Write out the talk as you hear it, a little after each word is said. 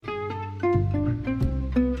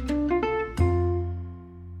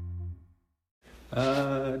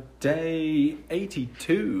Day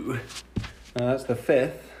 82. That's the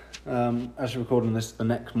 5th. Actually recording this the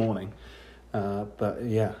next morning. But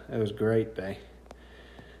yeah, it was a great day.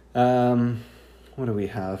 What do we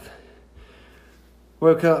have?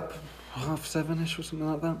 Woke up 7:30ish or something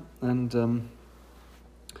like that. And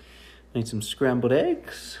made some scrambled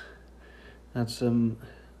eggs. Had some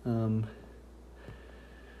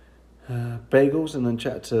bagels, and then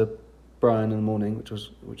chatted to Brian in the morning, which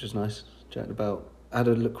was nice. Chatted about. I had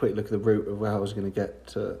a quick look at the route of where I was going to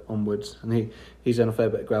get onwards, and he's done a fair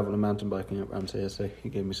bit of gravel and mountain biking up around here, so he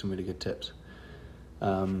gave me some really good tips.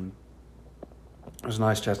 It was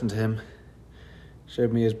nice chatting to him.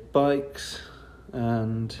 Showed me his bikes,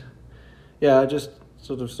 and yeah, I just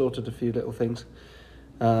sort of sorted a few little things,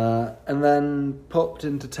 and then popped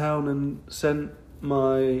into town and sent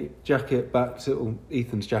my jacket back to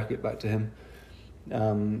Ethan's jacket back to him,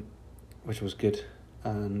 which was good,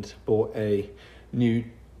 and bought a new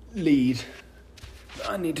lead that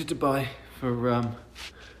I needed to buy for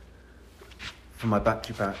my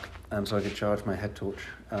battery pack, and so I could charge my head torch.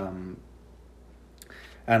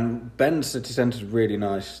 And Ben's city centre is really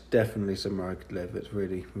nice. Definitely somewhere I could live. It's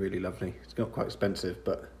really, really lovely. It's not quite expensive,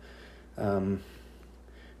 but the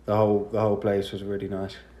whole place was really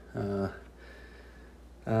nice.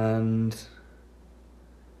 And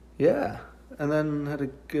yeah. And then had a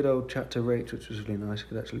good old chat to Rach, which was really nice.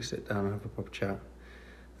 Could actually sit down and have a proper chat.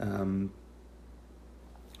 And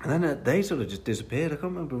then they sort of just disappeared. I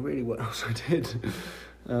can't remember really what else I did.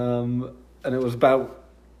 And it was about...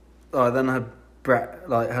 then I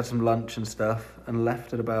had some lunch and stuff, and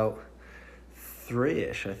left at about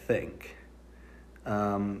 3ish, I think.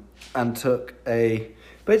 And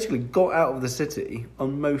basically got out of the city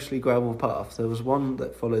on mostly gravel paths. There was one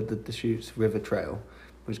that followed the Deschutes River Trail,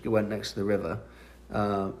 which went next to the river,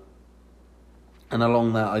 and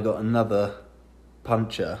along that I got another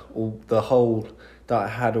puncture, the hole that I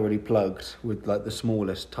had already plugged with like the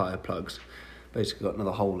smallest tyre plugs, basically got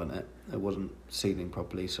another hole in it. It wasn't sealing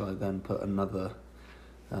properly, so I then put another,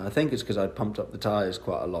 I think it's because I'd pumped up the tyres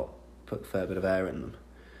quite a lot, put a fair bit of air in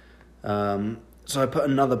them. So I put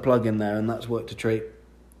another plug in there, and that's worked a treat.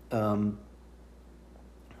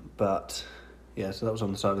 But yeah, so that was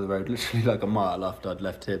on the side of the road, literally like a mile after I'd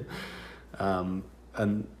left him.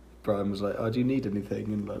 And Brian was like, "Oh, do you need anything?"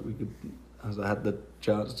 And like as I had the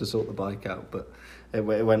chance to sort the bike out, but it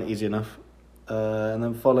went easy enough. And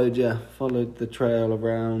then followed the trail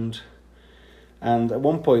around. And at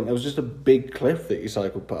one point there was just a big cliff that you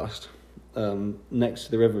cycled past, next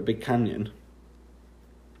to the river, a big canyon.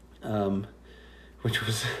 Which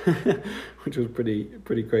was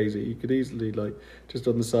pretty crazy. You could easily, like, just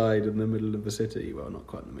on the side in the middle of the city, well, not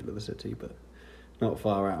quite in the middle of the city, but not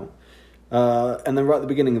far out. And then right at the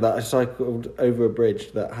beginning of that, I cycled over a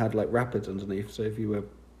bridge that had like rapids underneath. So if you were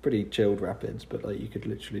pretty chilled rapids, but like you could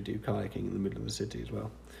literally do kayaking in the middle of the city as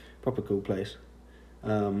well. Proper cool place.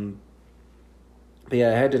 But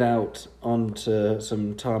yeah, I headed out onto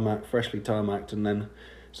some freshly tarmacked, and then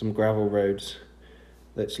some gravel roads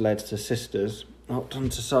that's led to Sisters. Hopped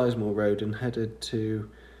onto Sizemore Road and headed to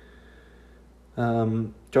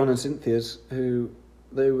John and Cynthia's,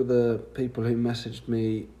 they were the people who messaged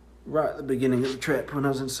me right at the beginning of the trip when I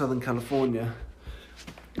was in Southern California,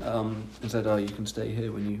 and said, "Oh, you can stay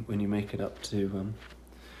here when you make it up to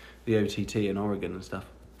the OTT in Oregon and stuff."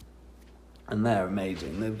 And they're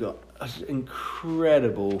amazing. They've got an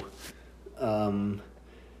incredible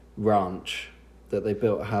ranch that they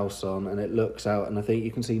built a house on, and it looks out, and I think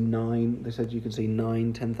you can see 9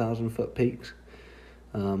 10,000 foot peaks.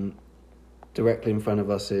 Directly in front of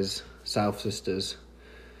us is South Sisters,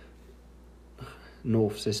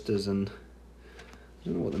 North Sisters, and I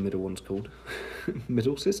don't know what the middle one's called.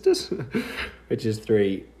 Middle Sisters? Which is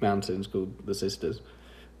 3 mountains called the Sisters.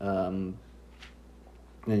 Then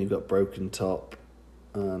you've got Broken Top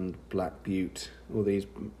and Black Butte, all these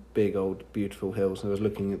big old beautiful hills. I was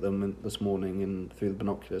looking at them this morning through the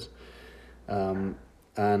binoculars,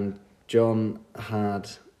 and John had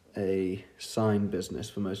a sign business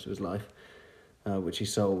for most of his life, which he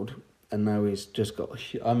sold, and now he's just got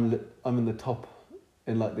I'm in the top,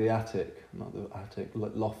 in like the attic, not the attic,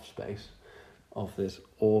 like loft space of this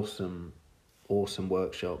awesome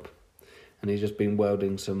workshop, and he's just been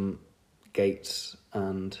welding some gates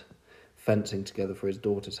and fencing together for his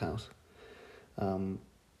daughter's house.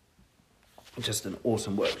 Just an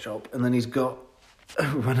awesome workshop. And then he's got,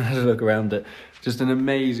 when I had a look around it, just an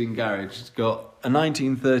amazing garage. It's got a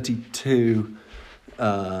 1932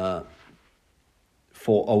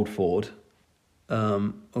 old Ford,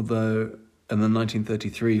 and the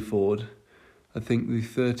 1933 Ford, I think the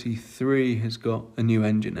 33 has got a new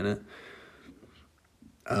engine in it.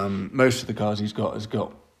 Most of the cars he's got has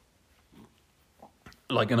got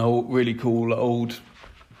like an old, really cool old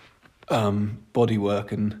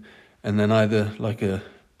bodywork and then either like a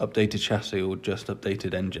updated chassis or just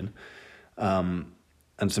updated engine, and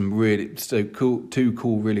some really two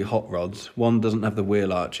cool really hot rods. One doesn't have the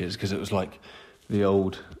wheel arches because it was like the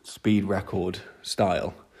old speed record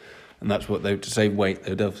style, and that's what they, to save weight,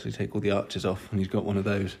 they would obviously take all the arches off, and he's got one of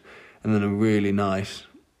those. And then a really nice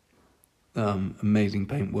amazing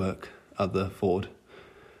paintwork other Ford.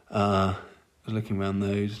 I was looking around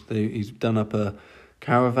those. He's done up a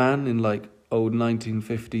Caravan in like old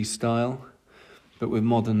 1950s style, but with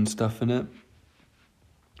modern stuff in it.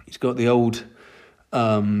 He's got the old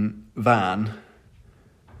van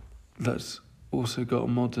that's also got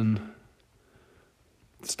modern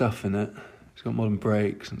stuff in it. It's got modern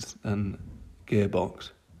brakes and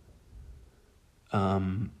gearbox.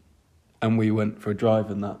 And we went for a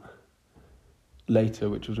drive in that later,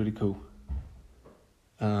 which was really cool.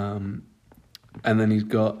 And then he's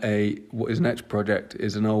got what his next project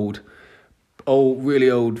is an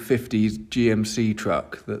really old 50s GMC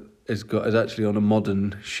truck that is actually on a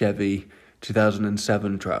modern Chevy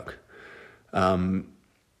 2007 truck. But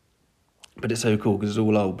it's so cool because it's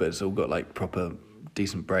all old, but it's all got like proper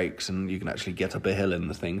decent brakes and you can actually get up a hill in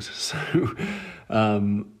the things.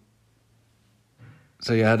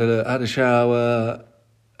 So yeah, I had a shower.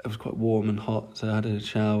 It was quite warm and hot, so I had a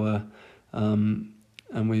shower, and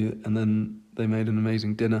then they made an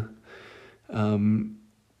amazing dinner.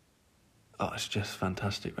 It's just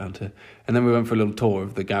fantastic round here. And then we went for a little tour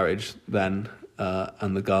of the garage then,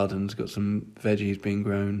 and the gardens. Got some veggies being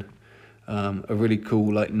grown, a really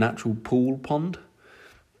cool like natural pool pond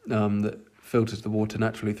that filters the water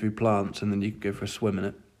naturally through plants, and then you can go for a swim in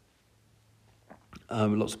it.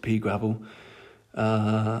 Lots of pea gravel.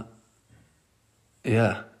 Yeah,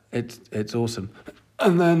 it's awesome.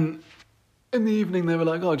 And then in the evening they were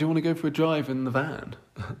like, "Oh, do you want to go for a drive in the van?"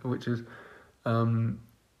 Which is,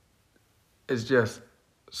 it's just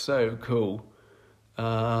so cool.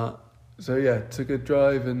 So yeah, took a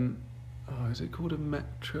drive in. Is it called a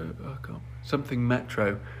Metro? Something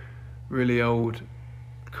Metro, really old,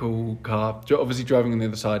 cool car. Obviously driving on the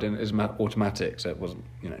other side and it is automatic, so it wasn't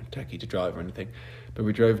techie to drive or anything. But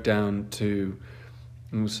we drove down to.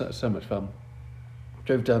 It was so much fun.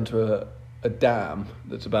 Drove down to a dam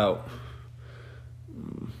that's about,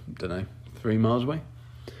 3 miles away.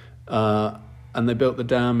 And they built the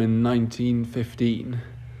dam in 1915.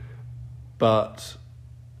 But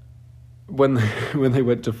when they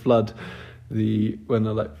went to flood they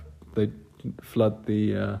flood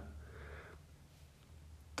the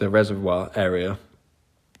reservoir area,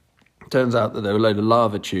 turns out that there were a load of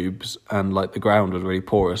lava tubes and like the ground was really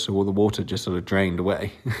porous, so all the water just sort of drained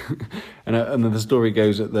away. and then the story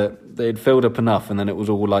goes that they had filled up enough and then it was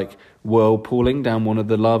all like whirlpooling down one of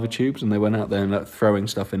the lava tubes and they went out there and like throwing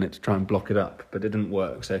stuff in it to try and block it up, but it didn't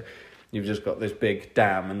work. So you've just got this big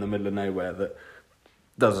dam in the middle of nowhere that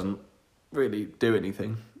doesn't really do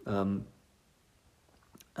anything.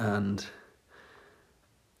 And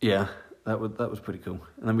yeah, that was pretty cool.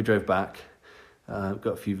 And then we drove back. Got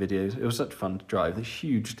a few videos. It was such fun to drive. This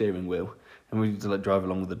huge steering wheel, and we used to like drive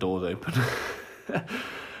along with the doors open.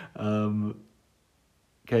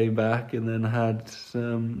 Came back and then had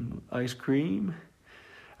some ice cream,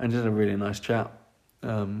 and just a really nice chat.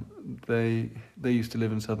 They used to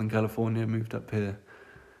live in Southern California, moved up here.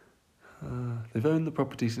 They've owned the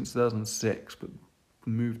property since 2006, but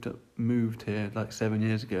moved here like 7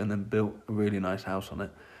 years ago, and then built a really nice house on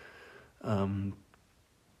it.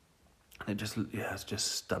 It's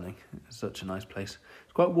just stunning. It's such a nice place.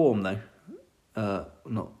 It's quite warm though.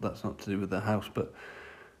 That's not to do with the house, but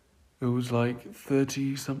it was like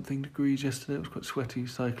 30 something degrees yesterday. It was quite sweaty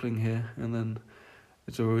cycling here, and then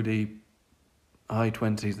it's already high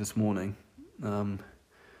 20s this morning.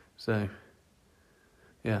 So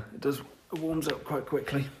yeah, it warms up quite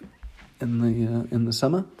quickly in the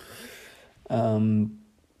summer. And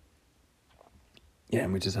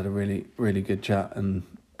we just had a really, really good chat. And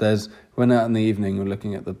went out in the evening, we're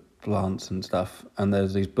looking at the plants and stuff, and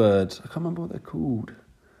there's these birds. I can't remember what they're called.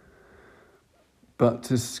 But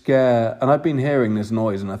to scare, and I've been hearing this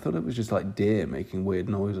noise, and I thought it was just like deer making weird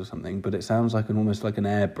noise or something, but it sounds like almost like an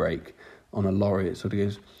air brake on a lorry. It sort of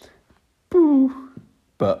goes, boo,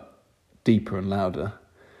 but deeper and louder.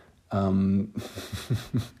 And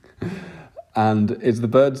it's the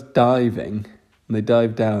birds diving, and they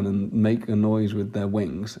dive down and make a noise with their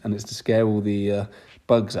wings, and it's to scare all the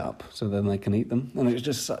bugs up so then they can eat them. And it was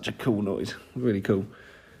just such a cool noise, really cool.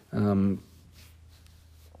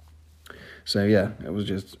 So yeah, it was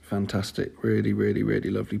just fantastic. Really, really, really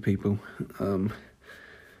lovely people.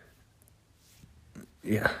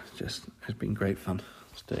 yeah, just it's been great fun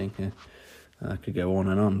staying here. I could go on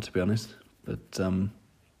and on, to be honest, but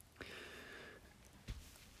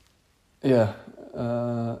yeah.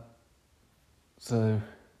 So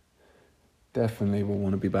definitely will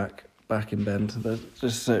want to be back in Bend. They're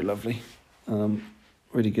just so lovely.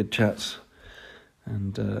 Really good chats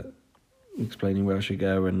and explaining where I should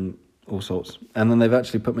go and all sorts. And then they've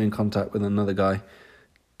actually put me in contact with another guy,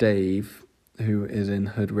 Dave, who is in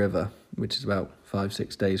Hood River, which is about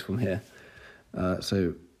 5-6 days from here.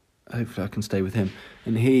 So hopefully I can stay with him.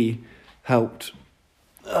 And he helped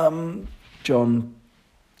John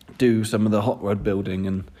do some of the hot rod building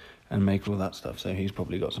and make all that stuff. So he's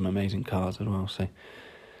probably got some amazing cars as well. So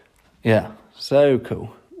yeah, so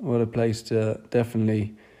cool. What a place to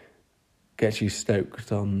definitely get you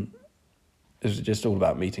stoked on. It's just all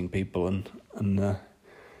about meeting people and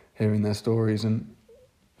hearing their stories and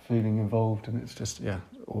feeling involved, and it's just, yeah,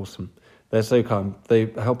 awesome. They're so kind. They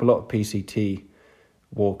help a lot of PCT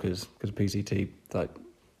walkers, because PCT, like,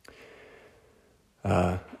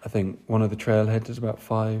 I think one of the trailheads is about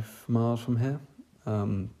 5 miles from here.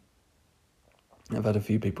 I've had a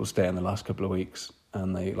few people stay in the last couple of weeks,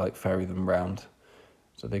 and they like ferry them round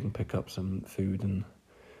so they can pick up some food and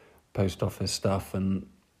post office stuff, and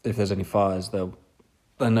if there's any fires, they're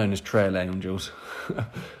known as trail angels,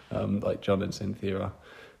 like John and Cynthia are,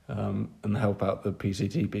 and help out the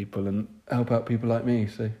PCT people and help out people like me.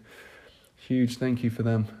 So huge thank you for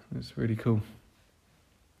them. It's really cool.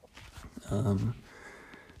 So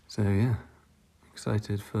yeah,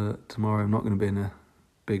 excited for tomorrow. I'm not going to be in a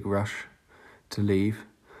big rush to leave.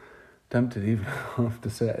 Tempted even after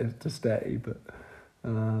to stay, but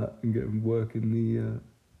and get work in the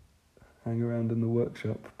hang around in the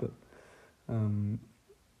workshop, but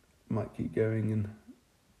might keep going and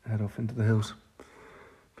head off into the hills.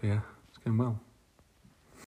 But yeah, it's going well.